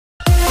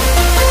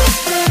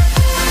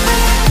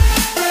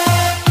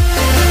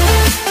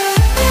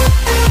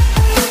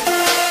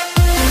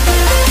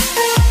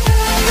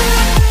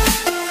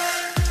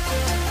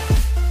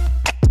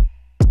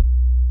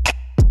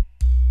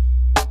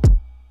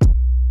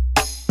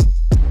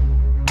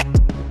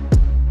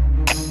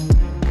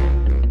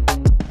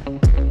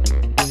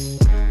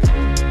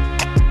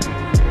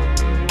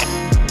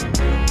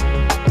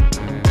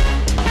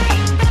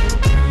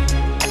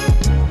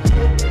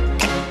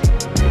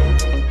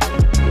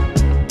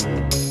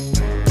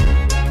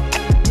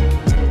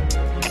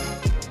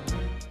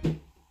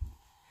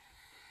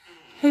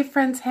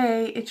friends,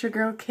 hey, it's your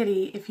girl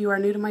Kitty. If you are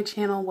new to my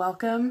channel,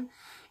 welcome.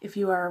 If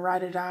you are a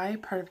ride or die,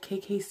 part of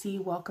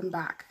KKC, welcome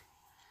back.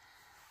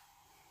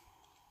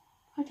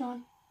 Hi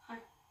John. Hi.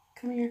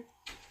 Come here.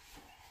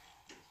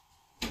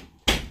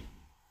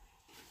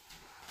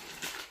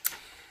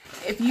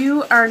 If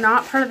you are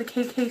not part of the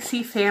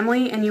KKC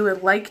family and you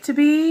would like to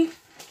be,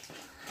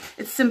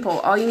 it's simple.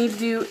 All you need to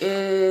do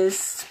is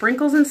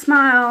sprinkles and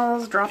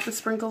smiles, drop the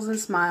sprinkles and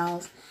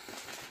smiles.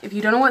 If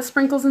you don't know what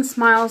sprinkles and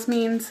smiles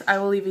means, I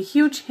will leave a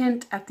huge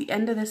hint at the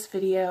end of this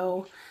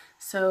video.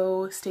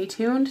 So stay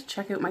tuned,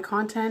 check out my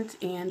content,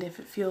 and if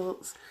it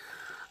feels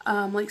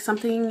like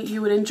something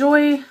you would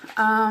enjoy,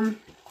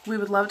 we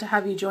would love to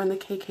have you join the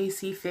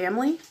KKC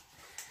family.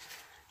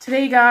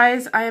 Today,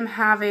 guys, I am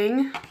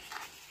having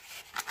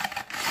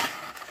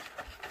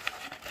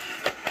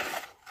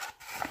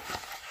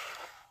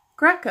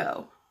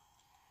Greco.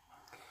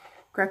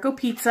 Greco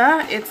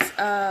pizza. It's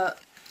a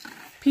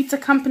pizza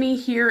company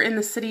here in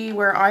the city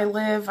where I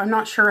live. I'm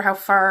not sure how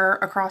far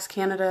across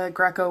Canada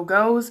Greco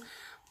goes,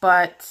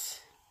 but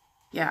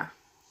yeah,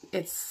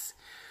 it's,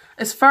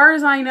 as far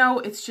as I know,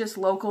 it's just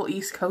local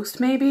East Coast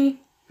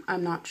maybe.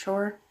 I'm not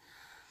sure.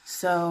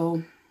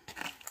 So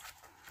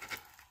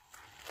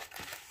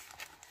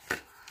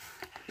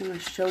I'm going to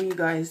show you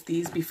guys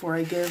these before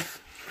I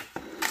give.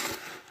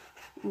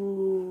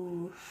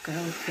 Ooh, go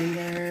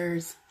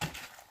fingers.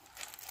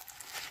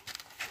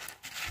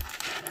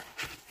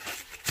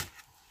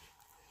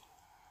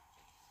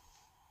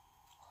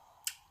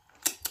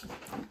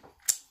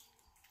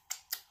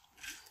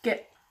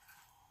 Get.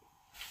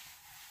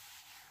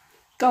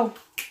 Go.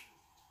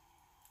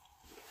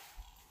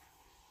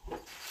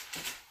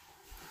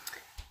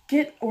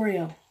 Get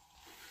Oreo.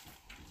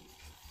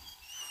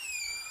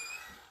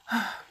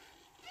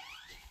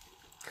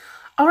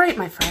 All right,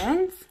 my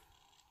friends.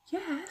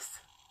 Yes.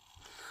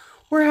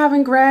 We're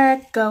having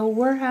Greco.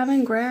 We're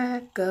having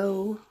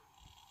Greco.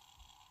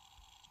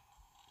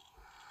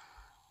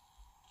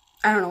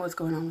 I don't know what's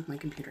going on with my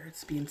computer.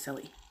 It's being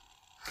silly.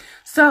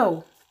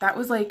 So, that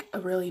was like a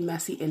really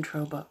messy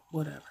intro, but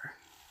whatever.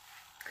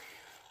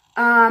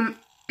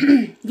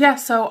 Yeah,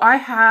 so I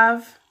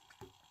have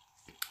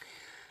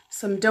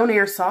some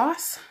Donair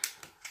sauce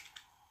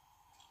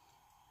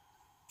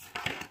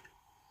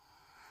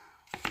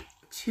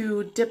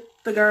to dip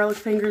the garlic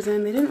fingers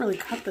in. They didn't really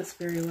cut this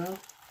very well.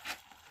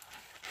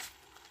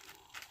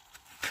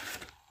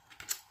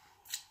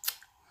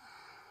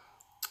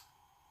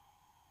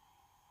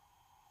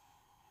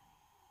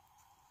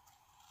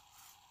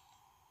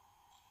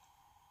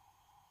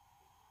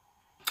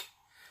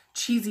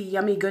 Cheesy,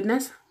 yummy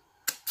goodness.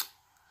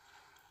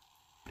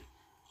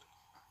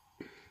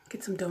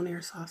 Get some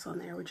Donair sauce on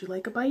there. Would you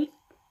like a bite?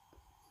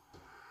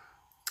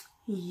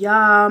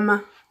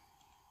 Yum.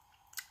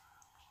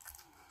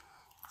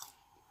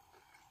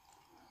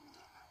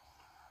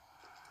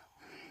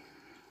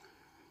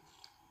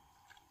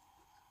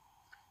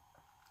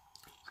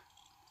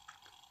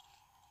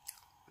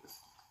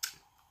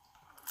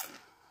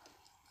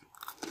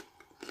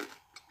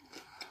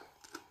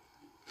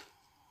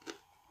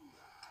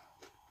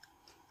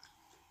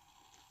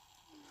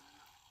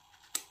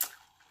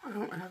 I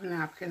don't have a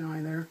napkin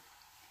either.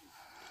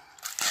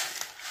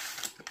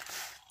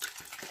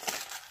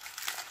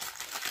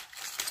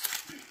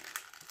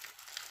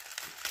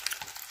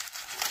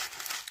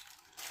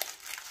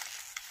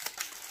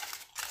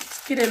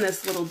 Let's get in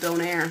this little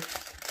Donair.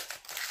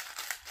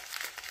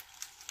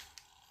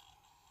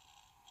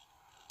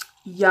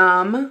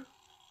 Yum.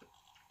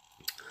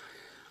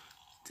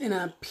 It's in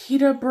a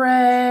pita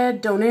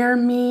bread, Donair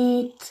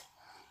meat,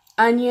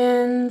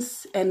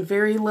 onions, and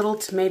very little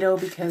tomato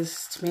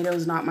because tomato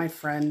is not my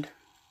friend.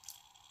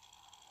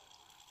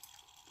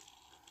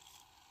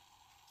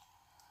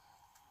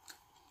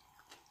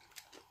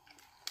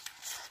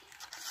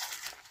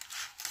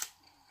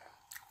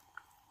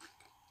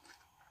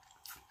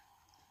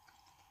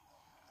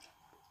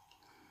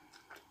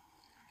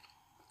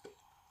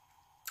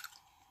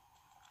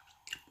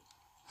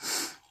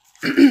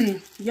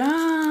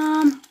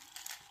 Yum.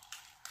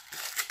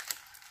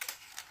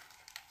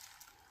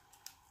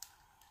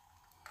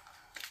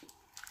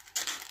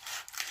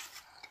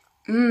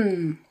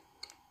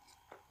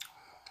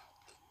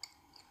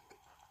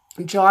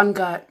 John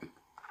got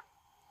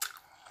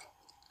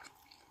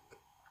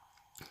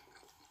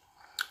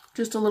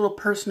just a little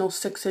personal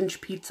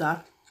 6-inch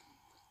pizza.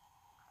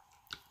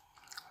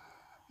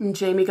 And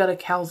Jamie got a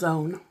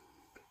calzone.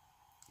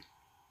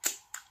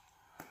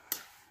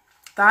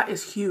 That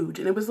is huge.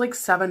 And it was like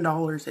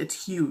 $7.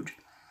 It's huge.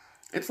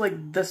 It's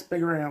like this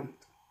big around.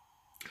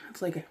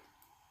 It's like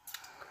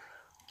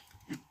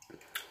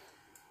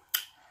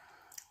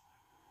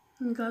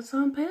we got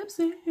some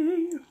Pepsi.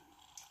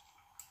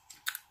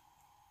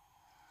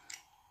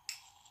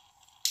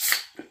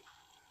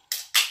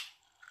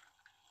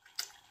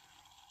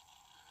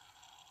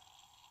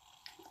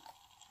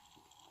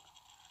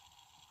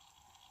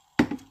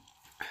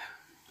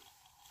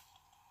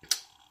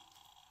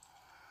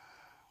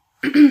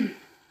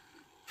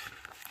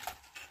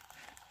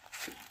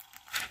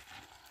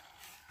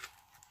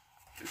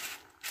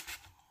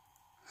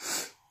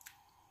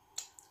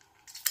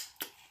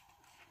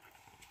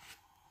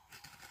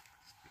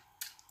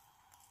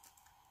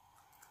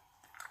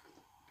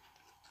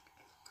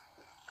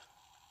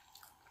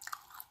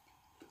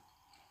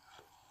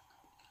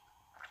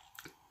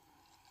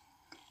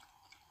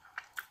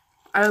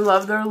 I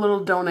love their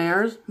little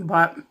Donairs,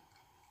 but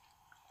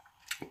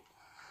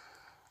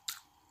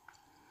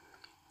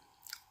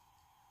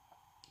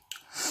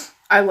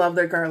I love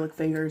their garlic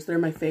fingers. They're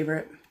my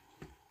favorite.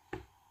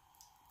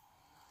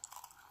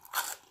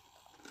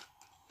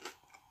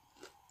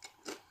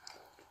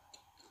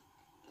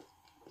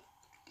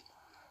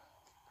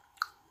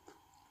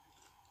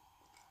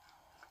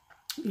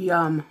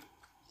 Yum.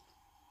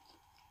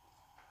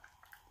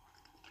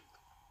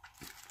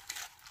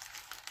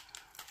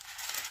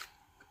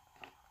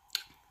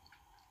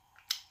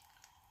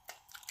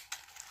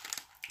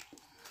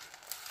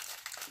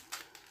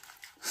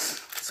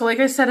 So like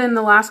I said in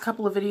the last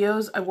couple of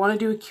videos, I want to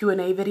do a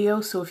Q&A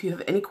video, so if you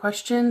have any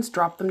questions,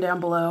 drop them down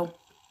below.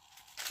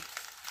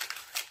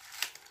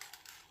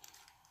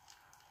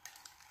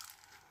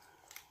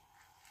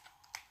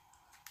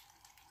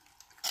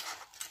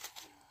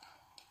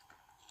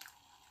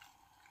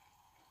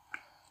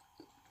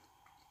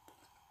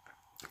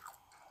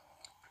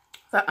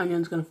 That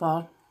onion's gonna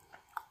fall.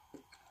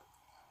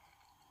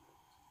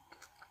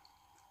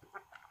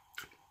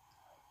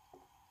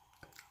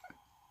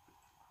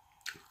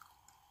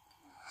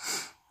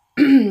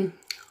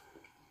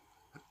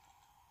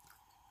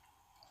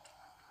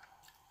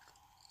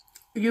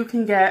 You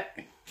can get,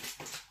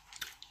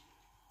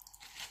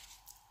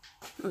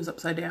 it was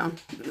upside down.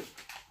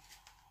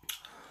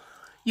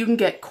 You can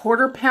get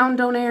 1/4 pound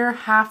Donair,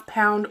 1/2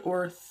 pound,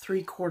 or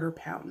 3/4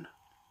 pound.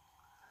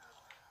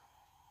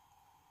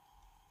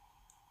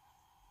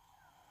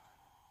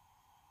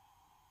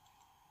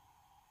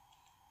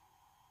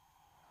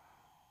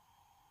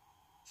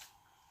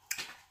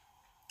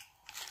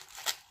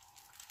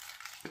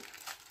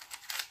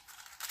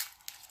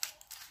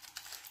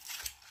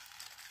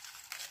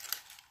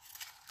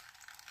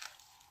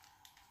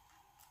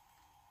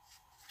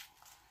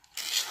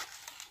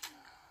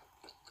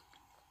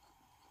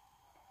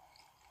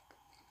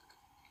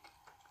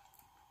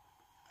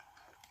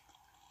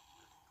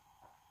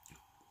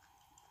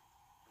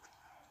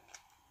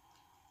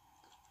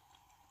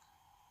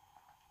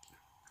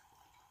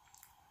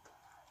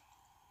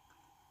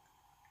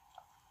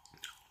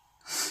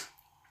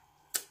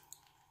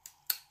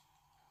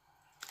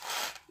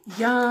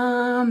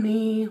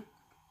 Yummy.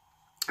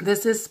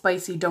 This is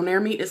spicy.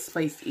 Donair meat is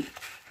spicy.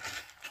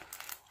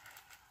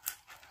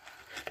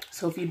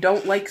 So if you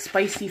don't like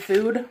spicy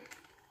food,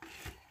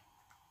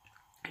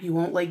 you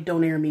won't like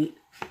Donair meat.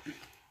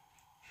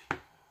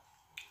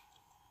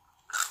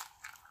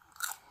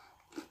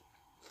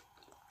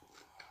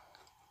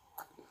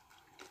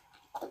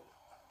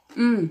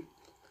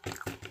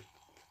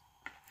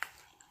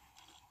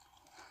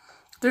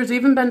 There's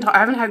even been, I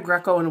haven't had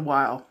Greco in a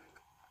while.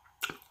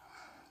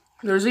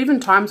 There's even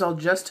times I'll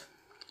just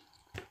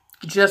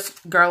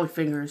garlic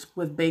fingers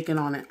with bacon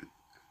on it.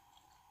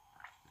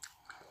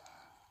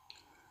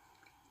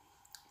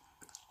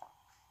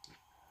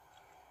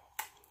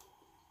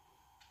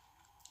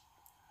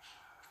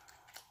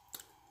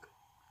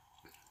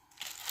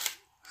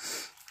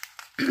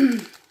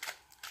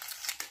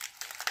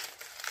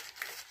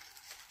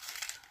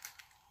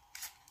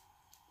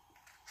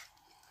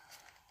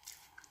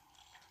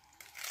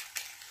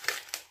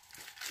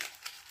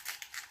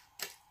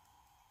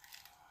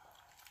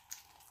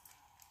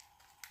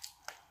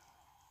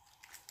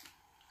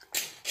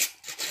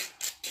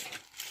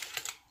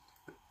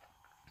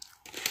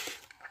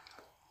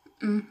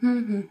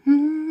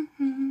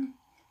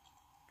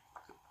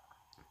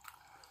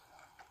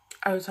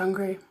 I was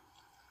hungry.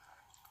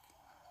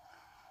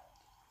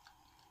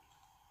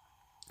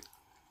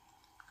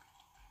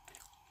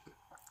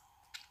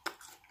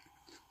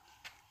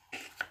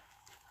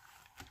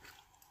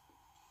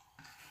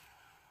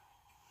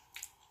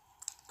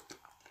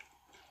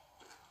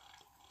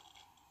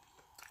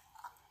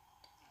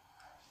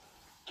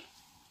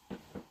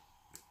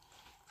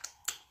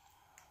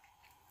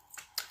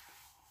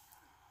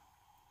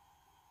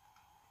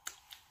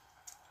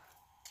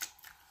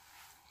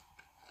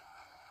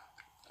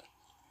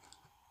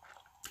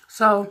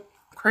 So,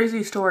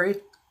 crazy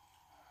story.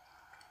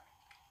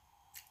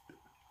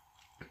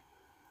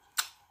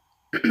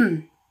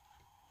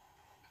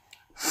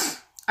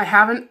 I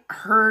haven't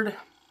heard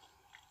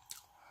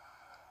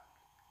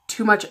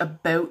too much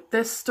about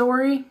this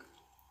story,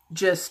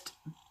 just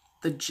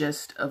the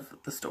gist of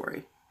the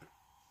story.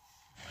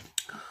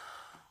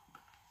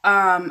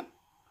 I'm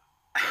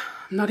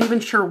not even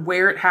sure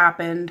where it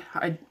happened.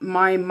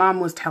 My mom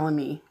was telling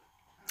me.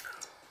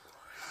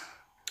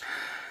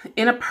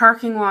 In a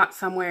parking lot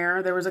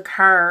somewhere, there was a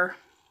car.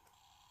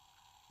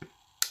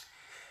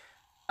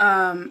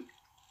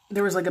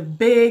 There was like a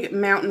big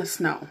mountain of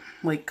snow,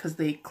 like, because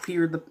they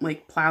cleared the,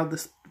 like, plowed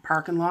the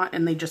parking lot,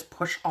 and they just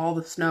pushed all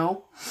the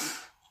snow.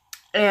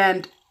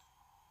 And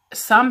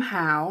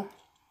somehow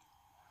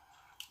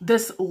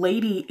this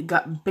lady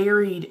got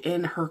buried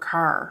in her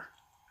car.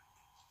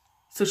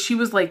 So she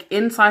was like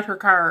inside her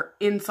car,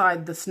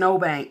 inside the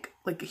snowbank,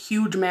 like a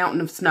huge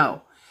mountain of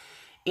snow.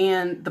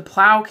 And the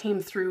plow came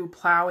through,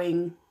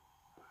 plowing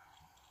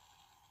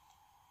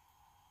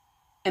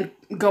and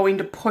going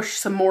to push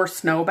some more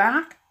snow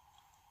back.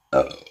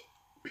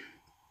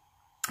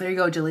 There you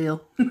go,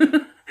 Jaleel.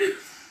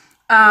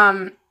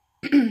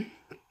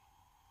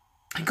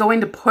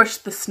 Going to push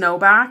the snow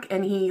back,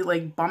 and he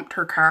like bumped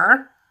her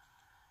car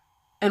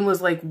and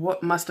was like,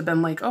 what must have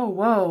been like, oh,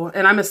 whoa.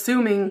 And I'm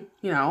assuming,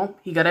 you know,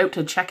 he got out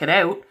to check it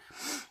out,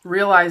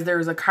 realized there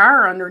was a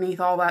car underneath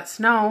all that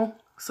snow.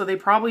 So they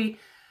probably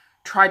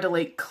tried to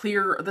like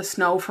clear the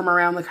snow from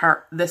around the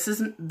car.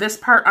 This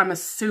part I'm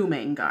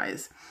assuming,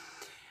 guys.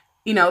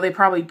 You know, they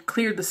probably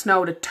cleared the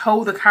snow to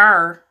tow the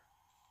car,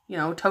 you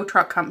know, tow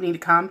truck company to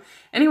come.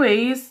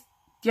 Anyways,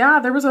 yeah,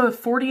 there was a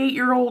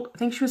 48-year-old, I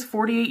think she was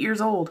 48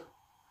 years old,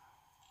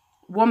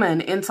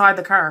 woman inside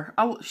the car.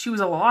 Oh, she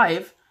was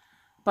alive,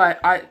 but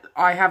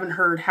I haven't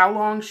heard how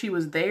long she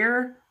was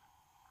there.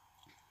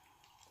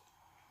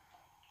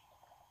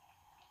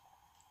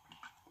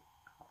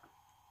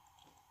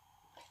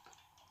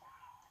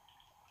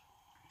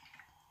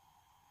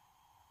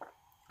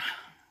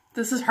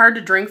 This is hard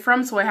to drink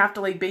from, so I have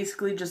to like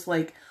basically just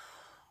like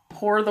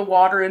pour the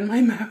water in my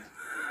mouth.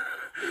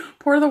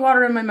 Pour the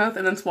water in my mouth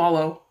and then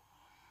swallow.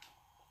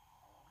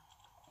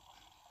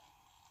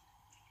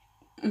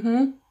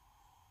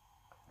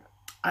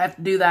 I have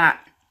to do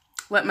that.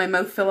 Let my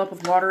mouth fill up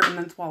with water and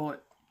then swallow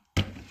it.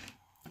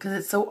 Because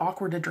it's so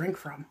awkward to drink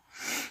from.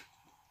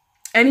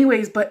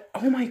 Anyways, but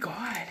oh my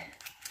God.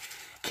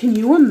 Can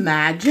you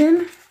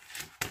imagine?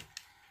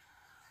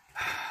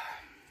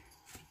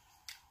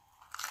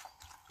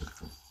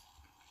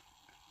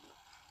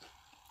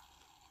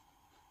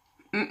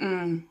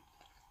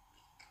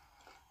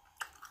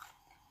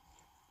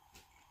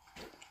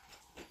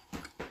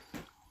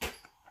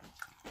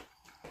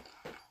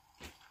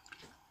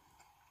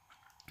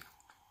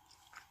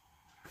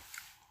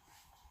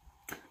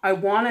 I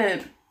want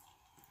to...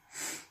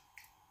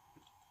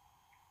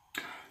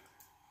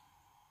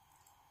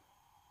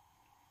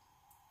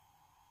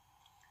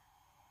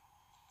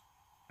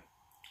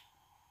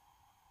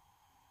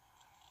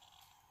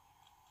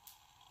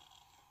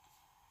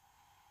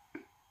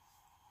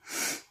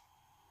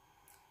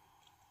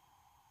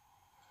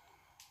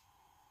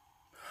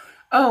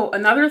 Oh,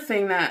 another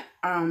thing that,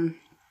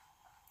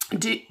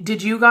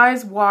 did you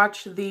guys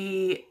watch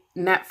the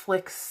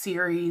Netflix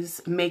series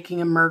Making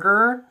a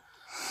Murderer?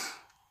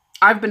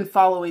 I've been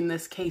following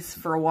this case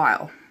for a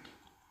while.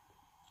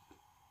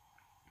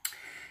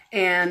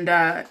 And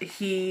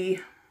he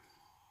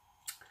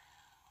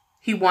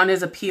won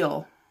his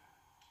appeal,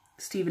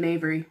 Stephen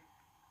Avery.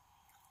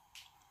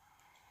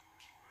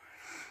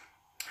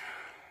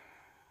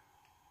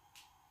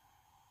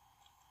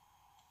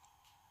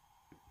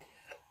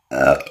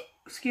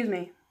 Excuse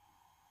me.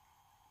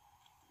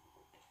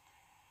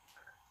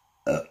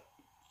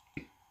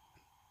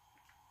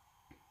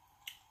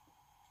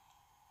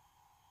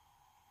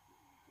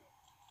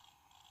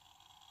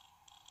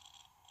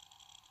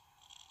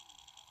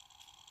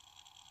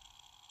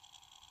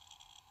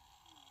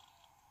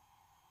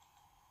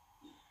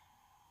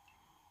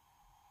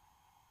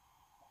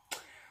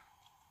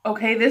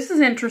 Okay, this is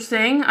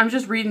interesting. I'm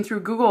just reading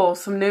through Google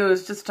some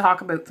news just to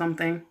talk about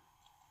something.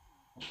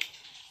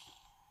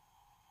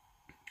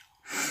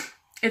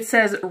 It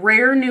says,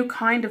 rare new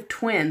kind of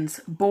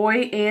twins,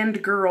 boy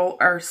and girl,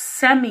 are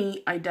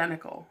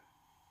semi-identical.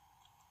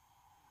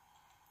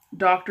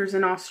 Doctors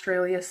in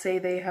Australia say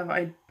they have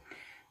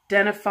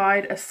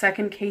identified a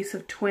second case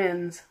of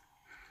twins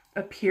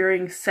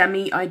appearing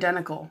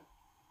semi-identical.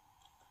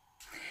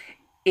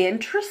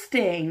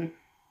 Interesting.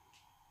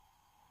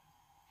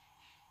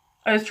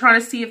 I was trying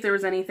to see if there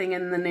was anything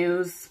in the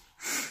news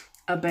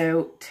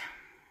about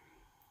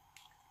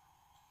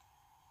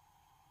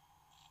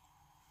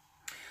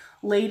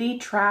lady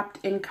trapped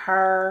in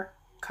car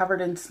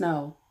covered in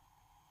snow.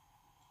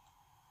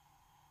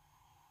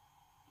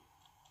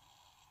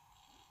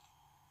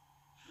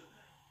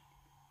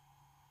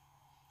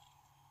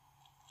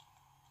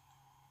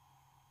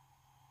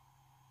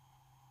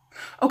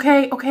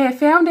 Okay, I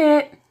found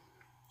it.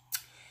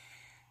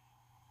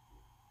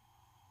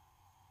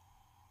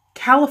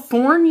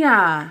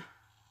 California.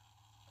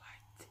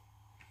 What?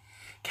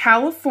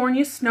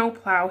 California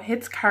snowplow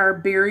hits car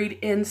buried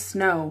in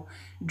snow.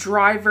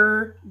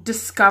 Driver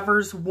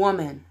discovers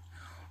woman.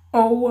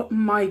 Oh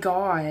my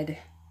God.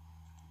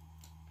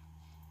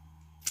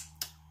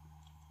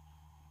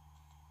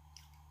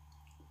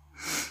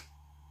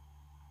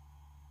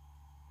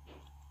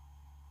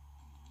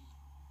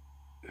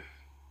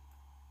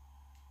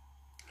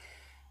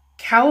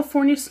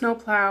 California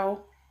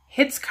snowplow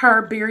hits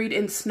car buried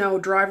in snow.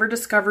 Driver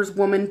discovers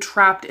woman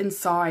trapped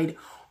inside.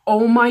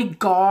 Oh my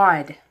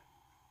God.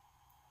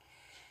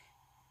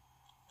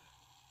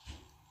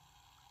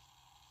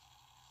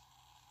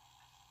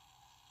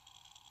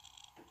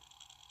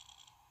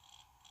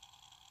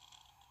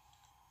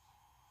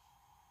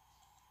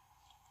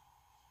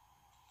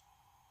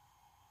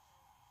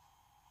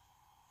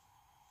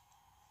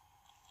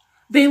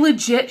 They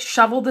legit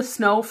shoveled the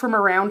snow from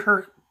around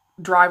her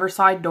driver's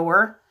side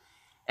door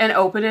and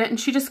open it, and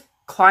she just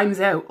climbs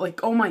out. Like,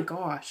 oh my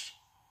gosh.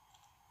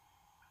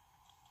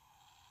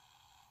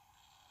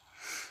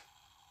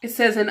 It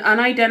says an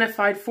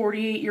unidentified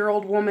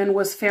 48-year-old woman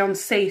was found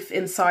safe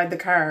inside the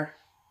car.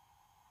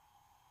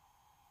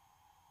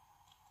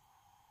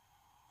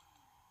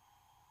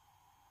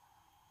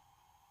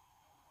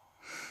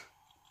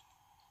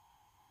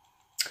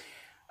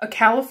 A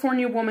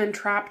California woman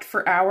trapped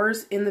for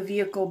hours in the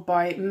vehicle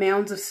by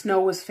mounds of snow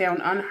was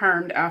found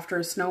unharmed after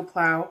a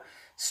snowplow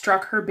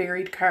struck her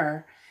buried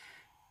car.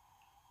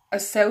 A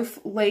South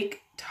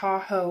Lake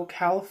Tahoe,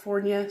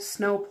 California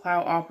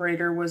snowplow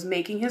operator was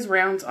making his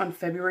rounds on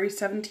February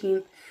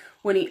 17th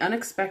when he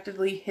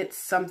unexpectedly hit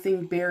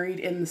something buried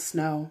in the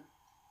snow.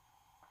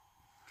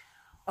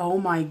 Oh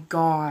my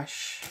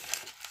gosh.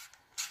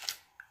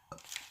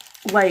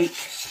 Like,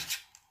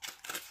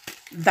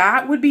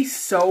 that would be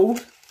so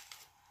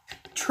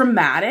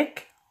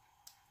traumatic.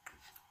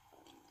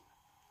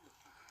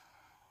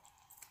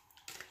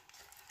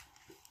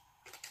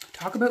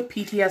 Talk about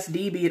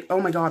PTSD, be it,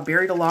 oh my God,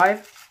 buried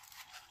alive.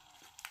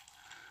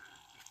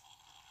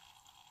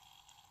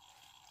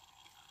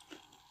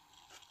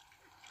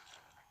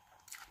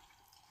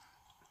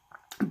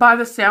 By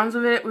the sounds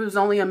of it, it was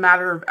only a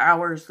matter of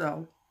hours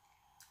though.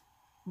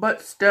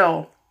 But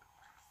still.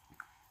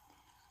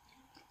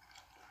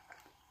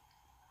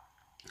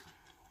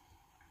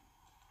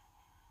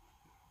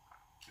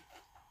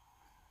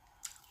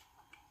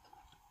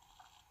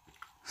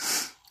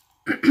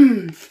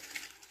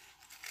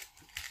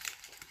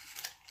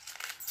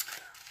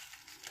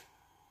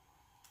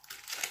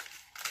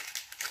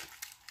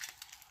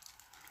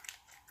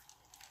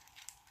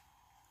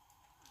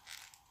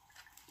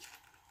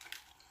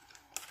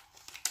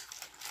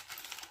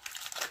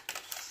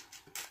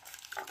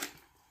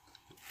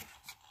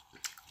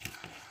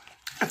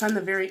 I find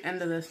the very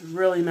end of this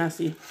really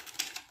messy.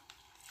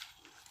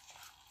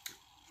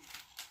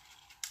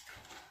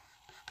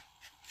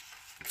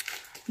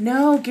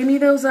 No, give me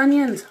those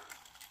onions.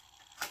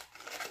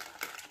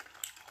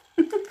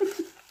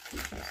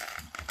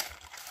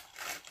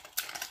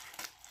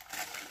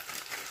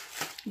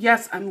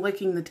 Yes, I'm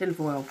licking the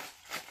tinfoil.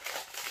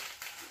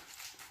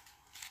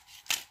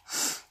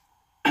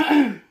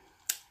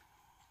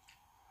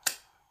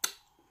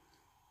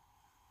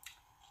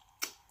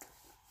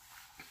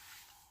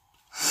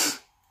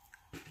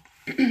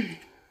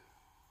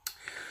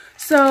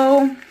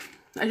 So,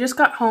 I just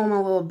got home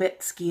a little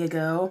bit-ski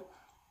ago.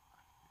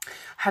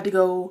 Had to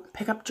go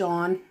pick up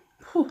John.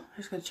 Whew, I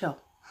just gotta chill.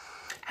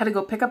 Had to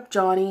go pick up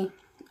Johnny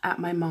at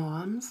my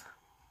mom's.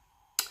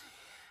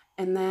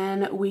 And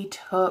then we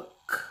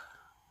took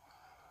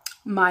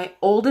my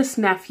oldest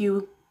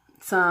nephew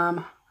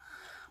some...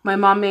 My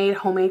mom made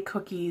homemade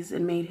cookies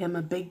and made him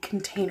a big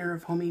container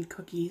of homemade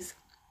cookies.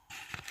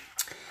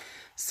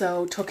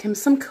 So, took him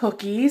some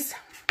cookies.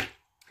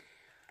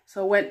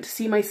 So went to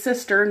see my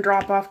sister and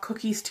drop off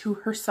cookies to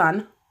her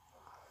son.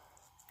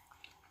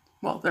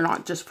 Well, they're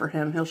not just for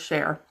him. He'll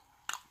share.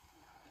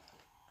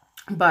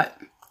 But.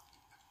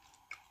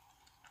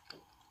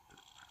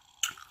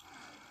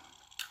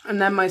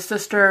 And then my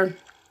sister,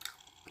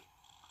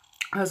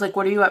 I was like,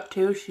 what are you up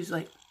to? She's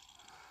like,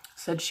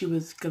 said she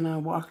was going to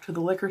walk to the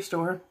liquor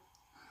store.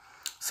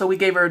 So we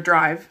gave her a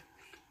drive.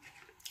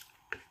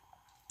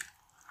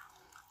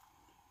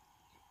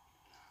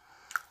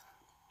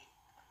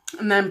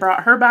 And then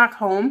brought her back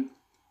home.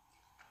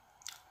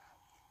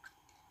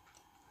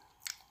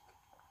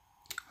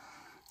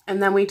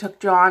 And then we took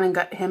John and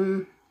got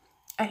him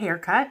a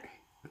haircut.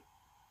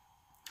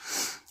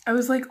 I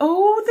was like,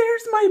 oh,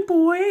 there's my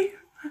boy.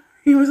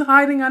 He was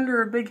hiding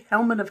under a big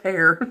helmet of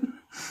hair.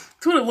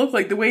 That's what it looked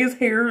like. The way his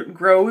hair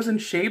grows and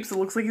shapes, it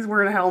looks like he's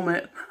wearing a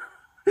helmet.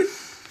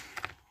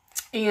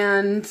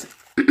 And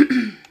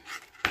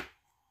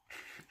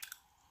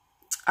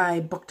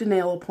I booked a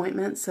nail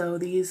appointment, so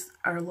these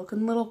are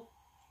looking a little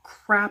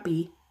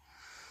crappy.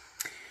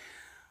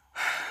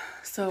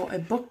 So I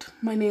booked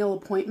my nail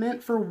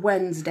appointment for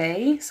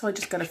Wednesday, so I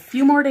just got a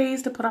few more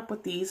days to put up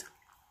with these.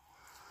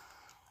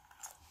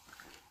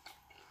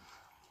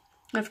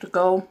 I have to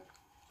go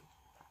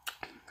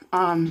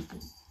I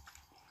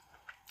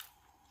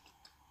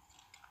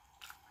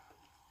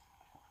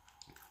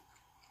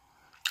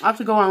have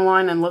to go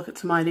online and look at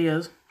some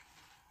ideas.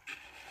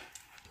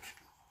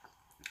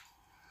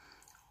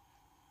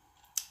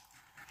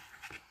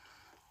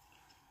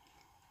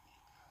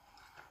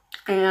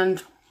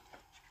 And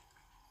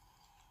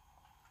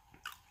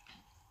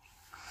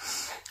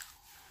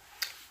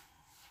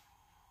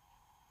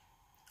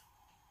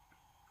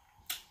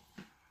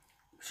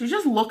she's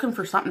just looking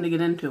for something to get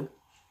into.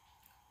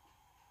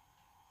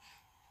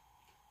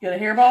 Get a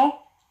hairball?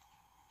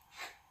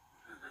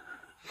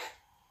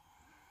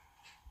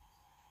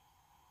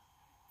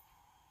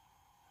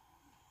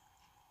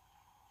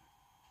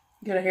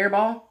 Get a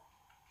hairball?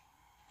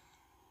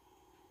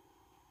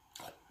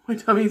 My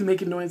tummy's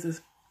making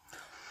noises.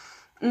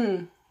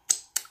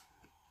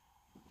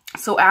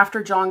 So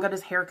after John got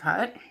his hair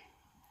cut,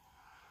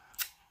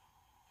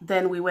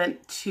 then we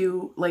went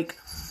to, like,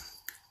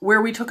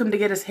 where we took him to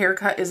get his hair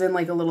cut is in,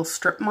 like, a little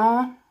strip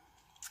mall.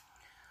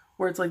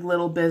 Where it's, like,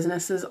 little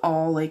businesses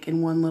all, like,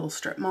 in one little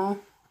strip mall.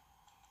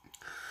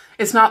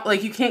 It's not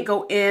like you can't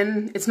go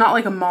in. It's not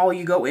like a mall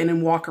you go in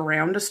and walk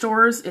around to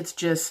stores. It's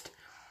just,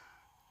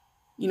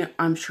 you know,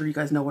 I'm sure you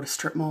guys know what a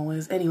strip mall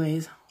is.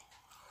 Anyways.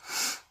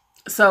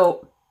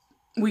 So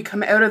we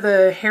come out of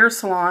the hair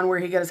salon where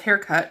he got his hair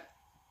cut.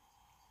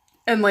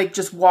 And like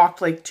just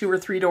walked like 2 or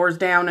 3 doors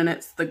down and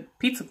it's the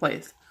pizza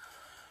place.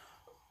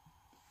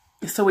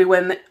 So we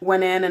went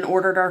in and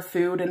ordered our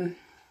food and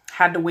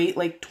had to wait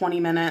like 20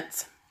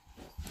 minutes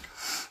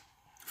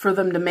for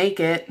them to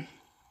make it.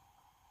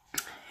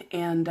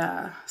 And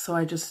so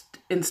I just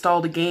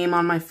installed a game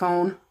on my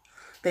phone.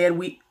 They had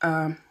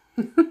I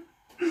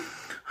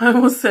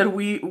almost said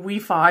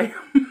Wi-Fi.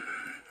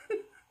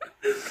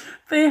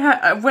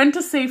 I went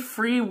to say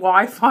free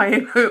Wi-Fi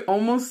and I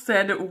almost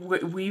said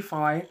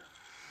Wi-Fi.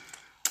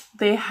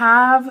 They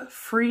have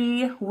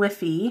free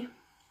Wi-Fi.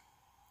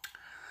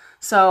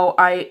 So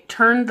I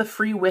turned the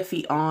free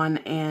Wi-Fi on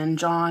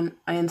and I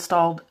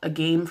installed a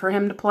game for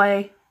him to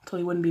play until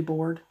he wouldn't be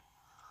bored.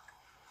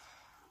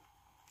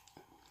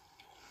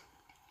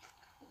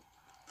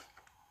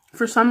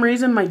 For some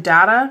reason, my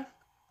data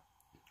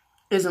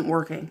isn't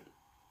working.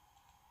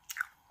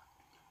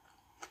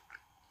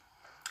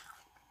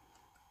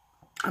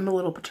 I'm a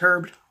little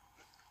perturbed.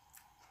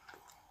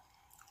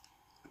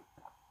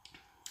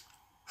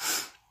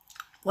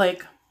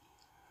 Like,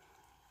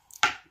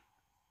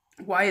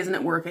 why isn't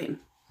it working?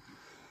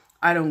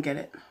 I don't get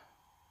it.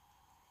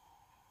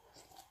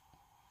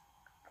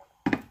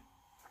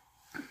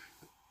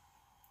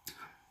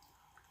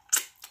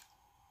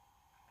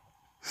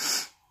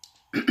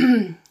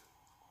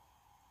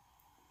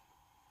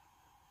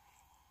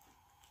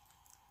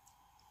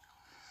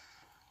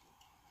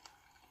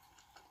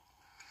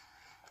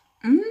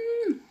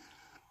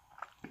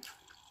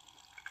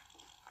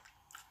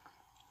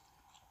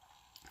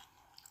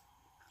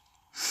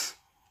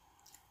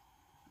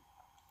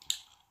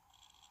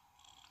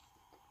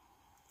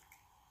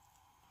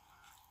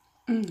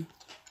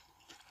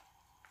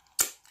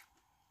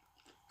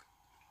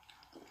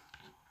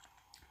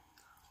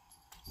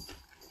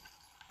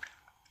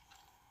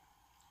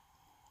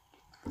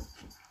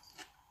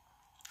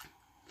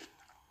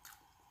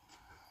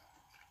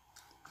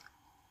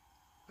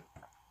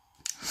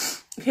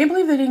 I can't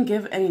believe they didn't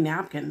give any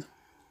napkins.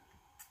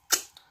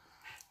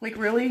 Like,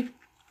 really?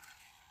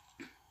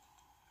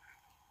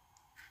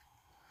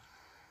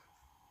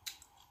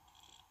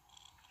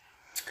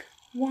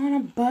 Wanna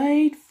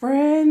bite,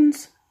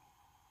 friends?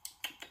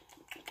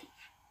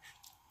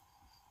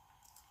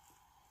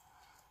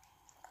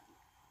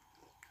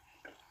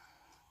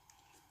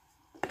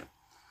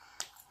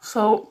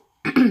 So,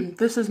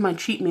 this is my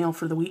cheat meal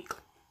for the week.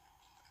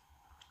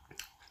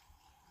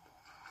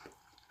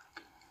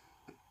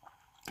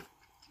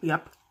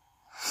 Yep.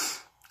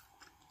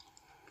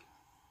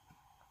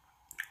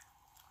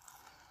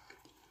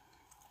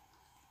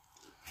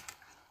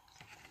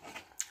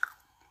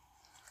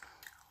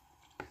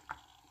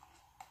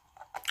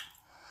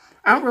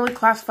 I don't really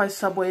classify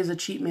Subway as a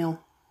cheat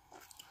meal.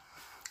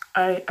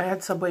 I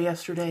had Subway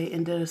yesterday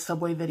and did a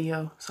Subway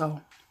video,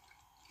 so.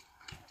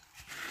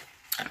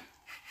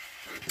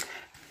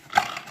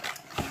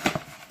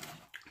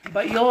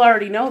 But you'll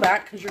already know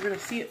that because you're going to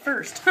see it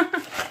first.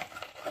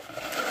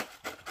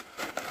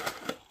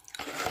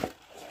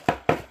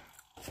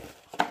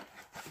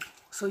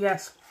 So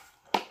yes.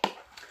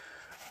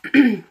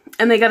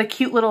 And they got a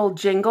cute little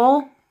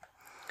jingle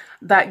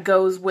that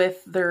goes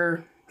with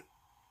their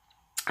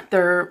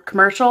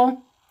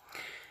commercial.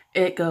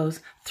 It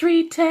goes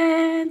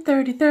 310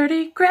 30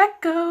 30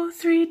 Greco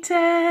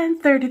 310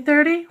 30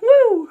 30.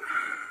 Woo!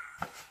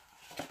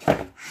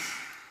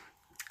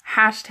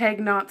 Hashtag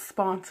not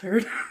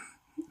sponsored.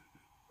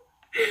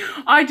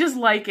 I just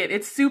like it.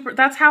 It's super.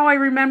 That's how I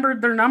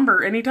remembered their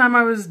number. Anytime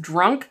I was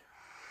drunk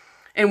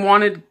and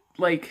wanted,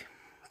 like,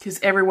 because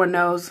everyone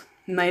knows,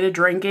 night of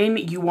drinking,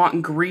 you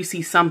want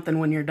greasy something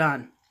when you're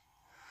done.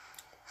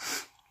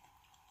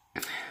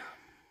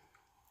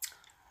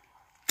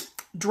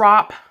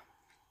 Drop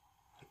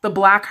the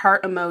black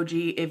heart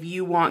emoji if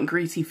you want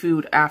greasy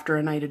food after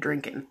a night of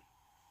drinking.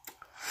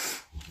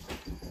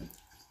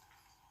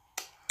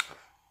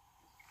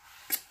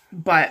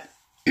 But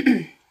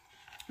I'm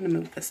gonna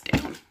move this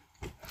down.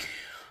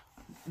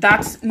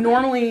 That's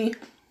normally,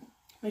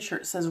 my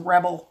shirt says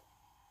Rebel.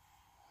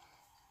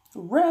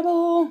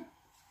 Rebel.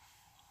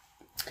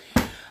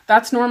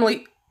 That's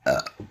normally,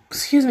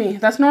 excuse me,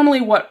 that's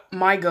normally what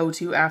my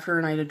go-to after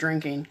a night of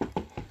drinking.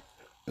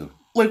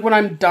 Like when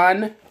I'm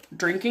done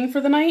drinking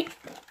for the night,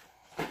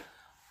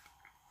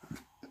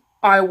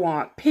 I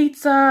want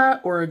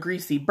pizza or a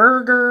greasy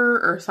burger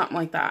or something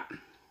like that.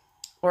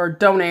 Or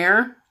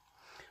Donair,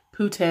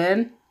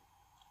 poutine.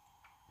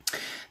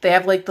 They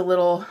have like the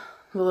little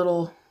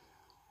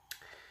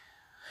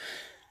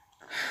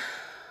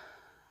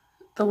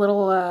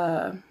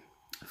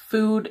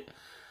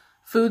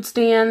food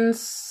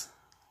stands.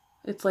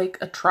 It's like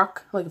a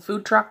truck, like a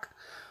food truck,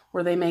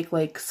 where they make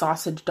like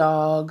sausage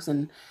dogs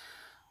and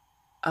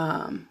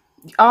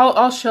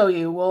I'll show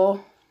you.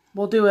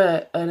 We'll do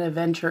an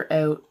adventure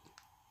out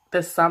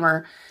this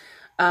summer.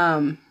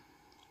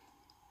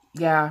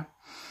 yeah,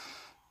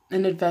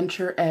 an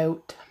adventure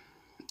out,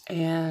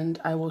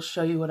 and I will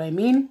show you what I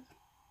mean.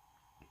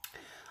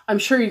 I'm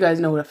sure you guys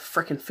know what a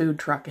frickin' food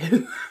truck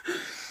is.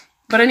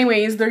 But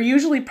anyways, they're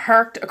usually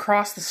parked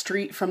across the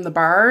street from the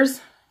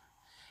bars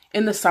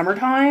in the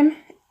summertime.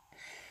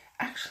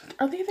 Actually,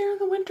 are they there in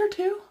the winter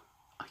too?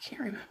 I can't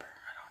remember.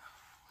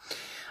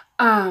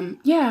 I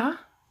don't know.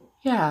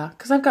 Yeah,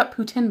 because I've got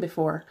poutine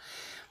before.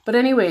 But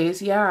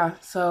anyways, yeah,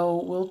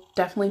 so we'll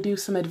definitely do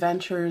some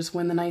adventures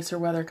when the nicer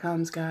weather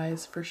comes,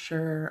 guys, for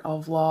sure.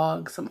 I'll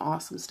vlog some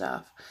awesome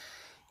stuff.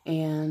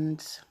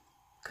 And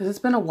because it's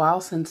been a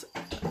while since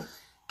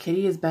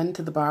Kitty has been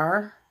to the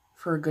bar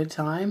for a good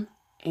time.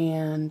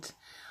 And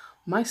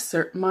my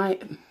 36th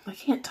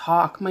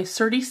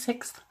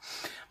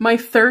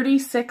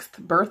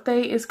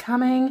birthday is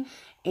coming,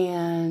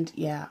 and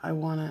yeah, I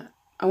wanna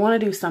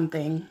do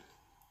something.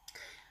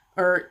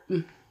 Or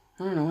I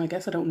don't know, I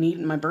guess I don't need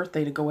my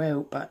birthday to go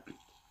out, but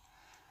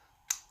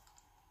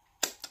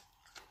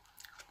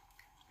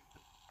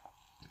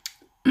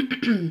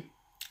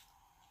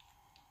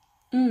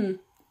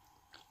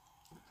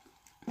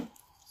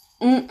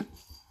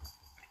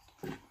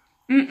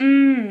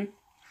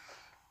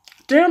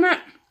Damn it.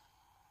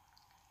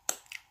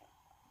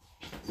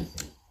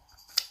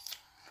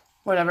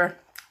 Whatever.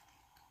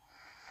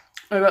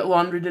 I got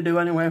laundry to do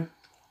anyway.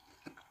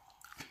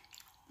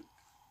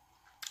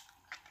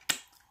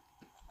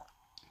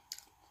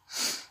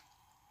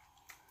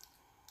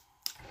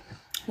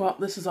 Well,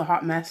 this is a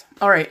hot mess.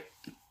 All right.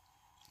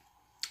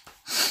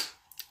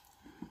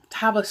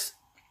 Have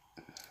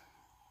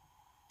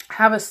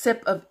a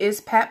sip of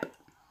Is-Pep.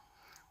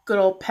 Good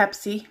old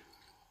Pepsi.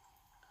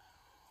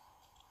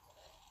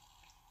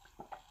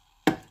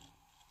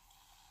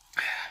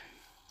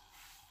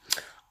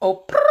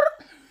 Oh.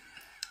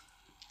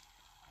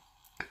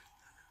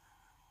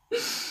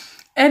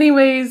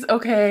 Anyways,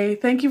 okay.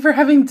 Thank you for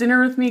having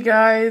dinner with me,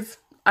 guys.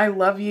 I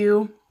love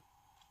you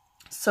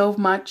so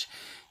much.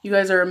 You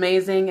guys are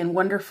amazing and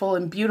wonderful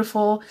and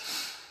beautiful.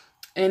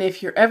 And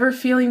if you're ever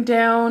feeling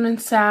down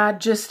and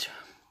sad, just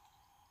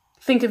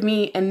think of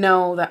me and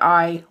know that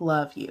I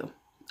love you.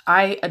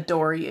 I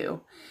adore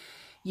you.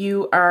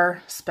 You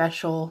are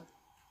special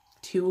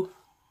to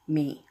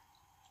me.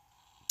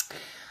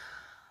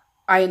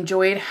 I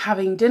enjoyed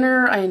having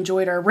dinner. I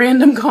enjoyed our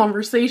random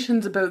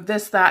conversations about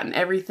this, that, and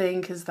everything,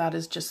 because that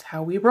is just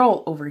how we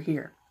roll over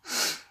here.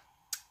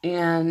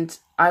 And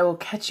I will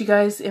catch you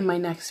guys in my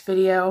next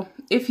video.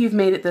 If you've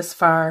made it this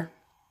far,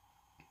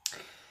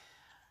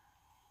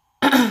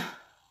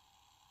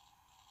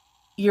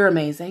 you're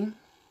amazing.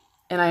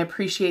 And I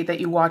appreciate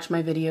that you watch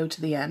my video to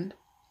the end.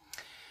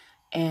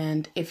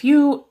 And if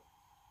you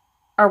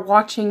are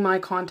watching my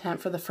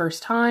content for the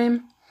first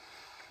time,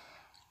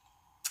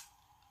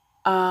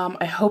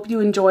 I hope you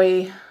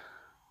enjoy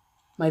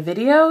my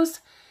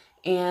videos,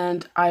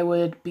 and I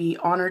would be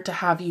honored to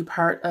have you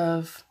part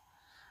of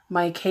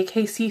my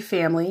KKC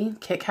family,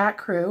 Kit Kat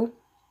crew.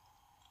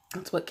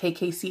 That's what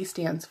KKC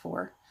stands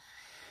for.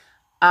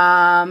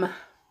 But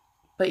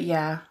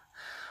yeah,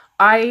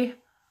 I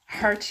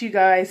heart you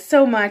guys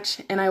so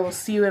much, and I will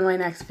see you in my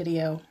next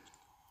video.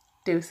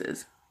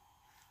 Deuces.